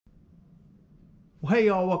Well, hey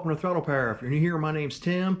y'all, welcome to Throttle Power. If you're new here, my name's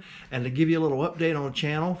Tim, and to give you a little update on the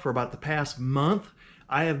channel, for about the past month,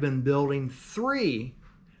 I have been building three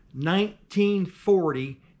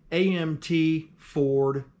 1940 AMT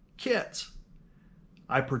Ford kits.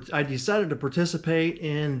 I decided to participate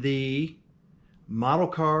in the Model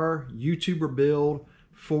Car YouTuber Build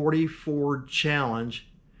 40 Ford Challenge,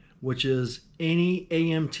 which is any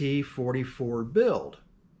AMT 40 Ford build.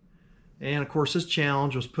 And of course, this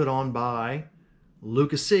challenge was put on by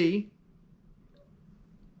Lucas C.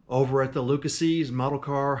 over at the Lucas C's Model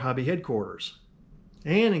Car Hobby headquarters.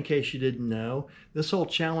 And in case you didn't know, this whole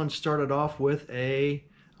challenge started off with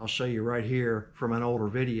I'll show you right here from an older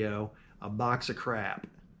video, a box of crap.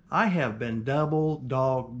 I have been double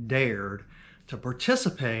dog dared to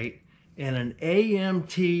participate in an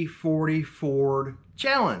AMT 40 Ford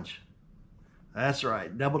challenge. That's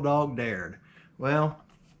right, double dog dared. Well,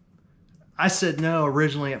 I said no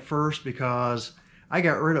originally at first because I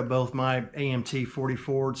got rid of both my AMT 40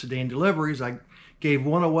 Ford sedan deliveries. I gave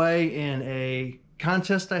one away in a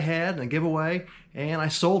contest I had, a giveaway, and I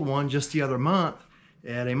sold one just the other month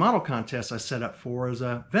at a model contest I set up for as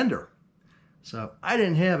a vendor. So I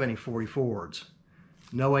didn't have any 40 Fords.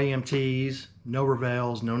 No AMTs, no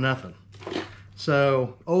Revels, no nothing.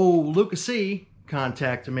 So old Lucas C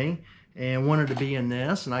contacted me and wanted to be in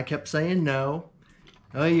this, and I kept saying no.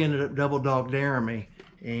 Oh, he ended up double dog daring me.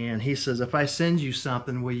 And he says, if I send you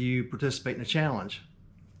something, will you participate in the challenge?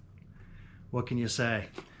 What can you say?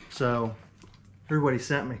 So here's what he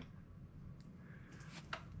sent me.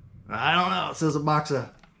 I don't know. It says a box of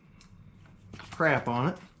crap on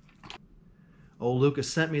it. Old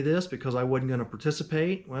Lucas sent me this because I wasn't going to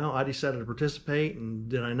participate. Well, I decided to participate, and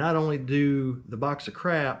did I not only do the box of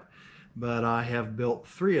crap, but I have built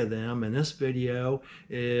three of them, and this video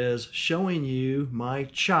is showing you my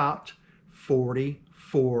chopped 40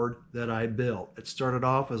 Ford that I built. It started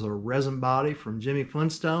off as a resin body from Jimmy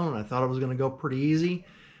Flintstone, and I thought it was going to go pretty easy,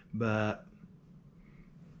 but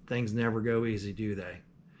things never go easy, do they?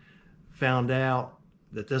 Found out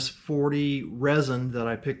that this 40 resin that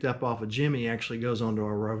I picked up off of Jimmy actually goes onto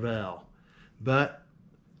a Revel. But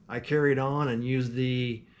I carried on and used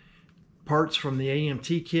the parts from the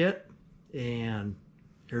AMT kit, and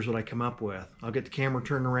here's what I come up with. I'll get the camera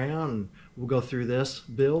turned around and we'll go through this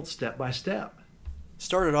build step by step.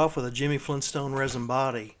 Started off with a Jimmy Flintstone resin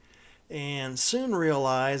body, and soon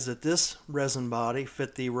realized that this resin body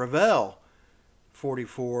fit the Revel 40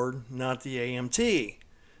 Ford, not the AMT.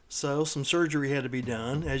 So some surgery had to be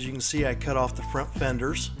done. As you can see, I cut off the front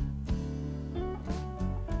fenders,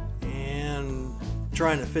 and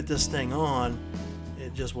trying to fit this thing on,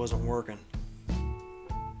 it just wasn't working.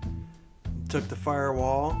 Took the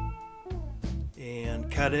firewall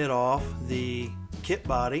and cut it off the kit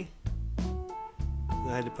body.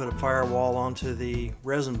 I had to put a firewall onto the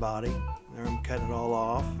resin body. There, I'm cutting it all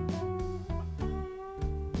off.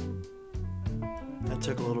 That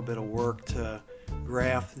took a little bit of work to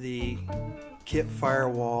graft the kit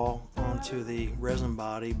firewall onto the resin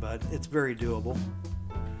body, but it's very doable.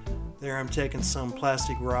 There I'm taking some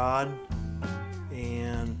plastic rod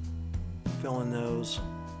and filling those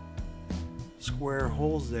square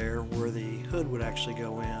holes there where the hood would actually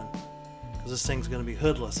go in, because this thing's going to be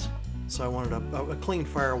hoodless. So I wanted a clean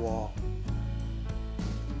firewall.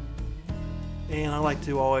 And I like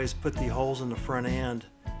to always put the holes in the front end.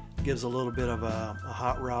 It gives a little bit of a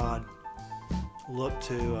hot rod look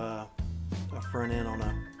to a front end on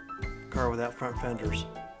a car without front fenders.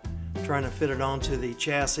 Trying to fit it onto the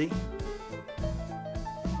chassis.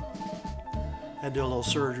 Had to do a little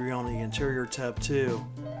surgery on the interior tub too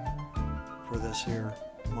for this here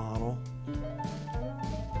model.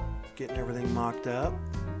 Getting everything mocked up.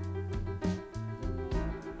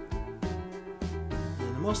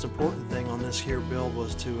 The most important thing on this here build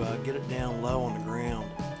was to get it down low on the ground.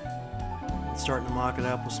 And starting to mock it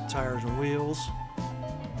up with some tires and wheels.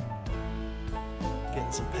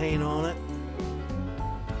 Getting some paint on it.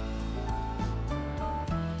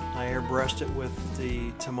 I airbrushed it with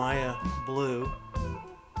the Tamiya blue.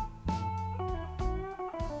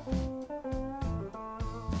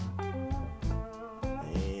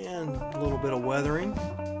 And a little bit of weathering.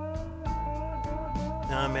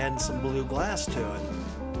 Now I'm adding some blue glass to it.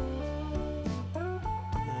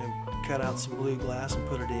 Cut out some blue glass and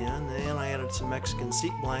put it in, and I added some Mexican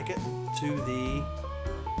seat blanket to the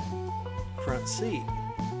front seat.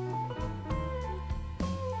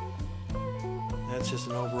 That's just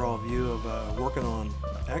an overall view of working on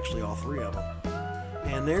actually all three of them.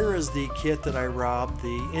 And there is the kit that I robbed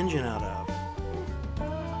the engine out of.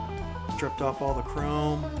 Stripped off all the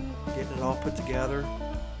chrome, getting it all put together.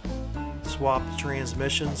 swap the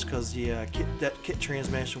transmissions because the that kit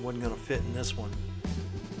transmission wasn't going to fit in this one.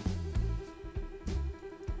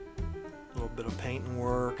 A little bit of painting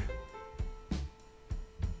work.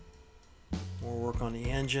 More work on the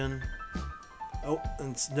engine. Oh,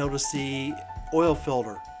 and notice the oil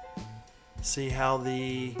filter. See how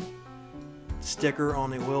the sticker on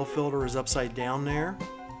the oil filter is upside down there?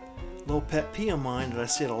 Little pet peeve of mine that I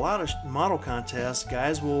see at a lot of model contests,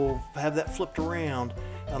 guys will have that flipped around,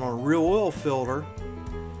 and on a real oil filter,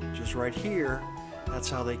 just right here, that's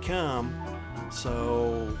how they come.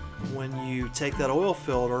 So when you take that oil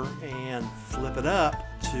filter and flip it up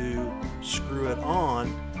to screw it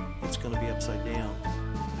on, it's going to be upside down.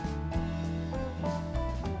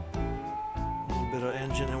 A little bit of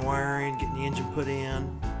engine and wiring, getting the engine put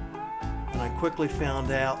in. And I quickly found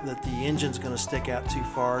out that the engine's going to stick out too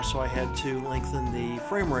far, so I had to lengthen the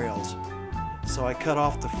frame rails. So I cut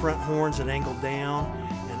off the front horns at angle down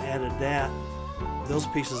and added those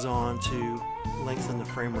pieces on to lengthen the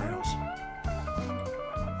frame rails.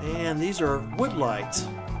 And these are wood lights.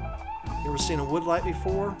 You ever seen a wood light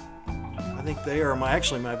before? I think they are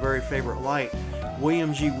actually my very favorite light.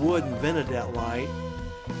 William G. Wood invented that light,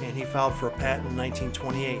 and he filed for a patent in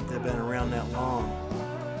 1928. They've been around that long.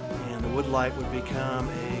 And the wood light would become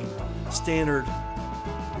a standard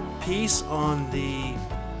piece on the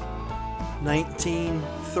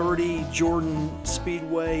 1930 Jordan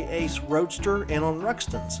Speedway Ace Roadster and on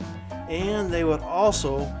Ruxtons. And they would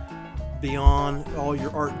also be on all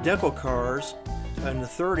your Art Deco cars in the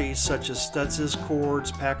 30s, such as Stutz's,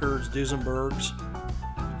 Cords, Packards, Duesenbergs.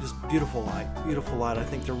 Just beautiful light, beautiful light. I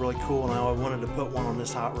think they're really cool, and I wanted to put one on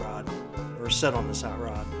this hot rod, or set on this hot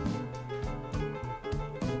rod.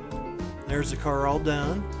 There's the car all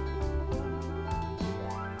done.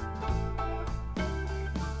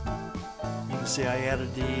 You can see I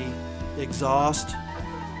added the exhaust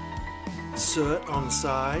soot on the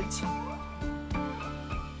sides.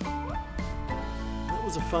 It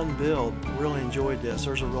was a fun build. Really enjoyed this.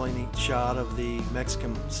 There's a really neat shot of the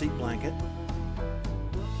Mexican seat blanket.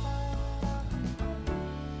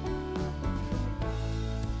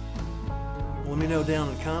 Let me know down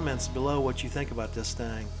in the comments below what you think about this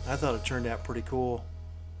thing. I thought it turned out pretty cool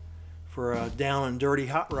for a down and dirty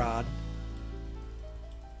hot rod.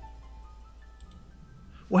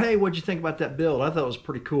 Well, hey, what'd you think about that build? I thought it was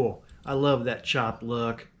pretty cool. I love that chopped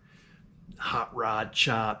look. Hot rod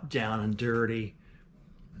chop, down and dirty.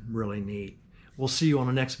 Really neat. We'll see you on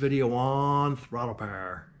the next video on Throttle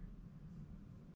Power.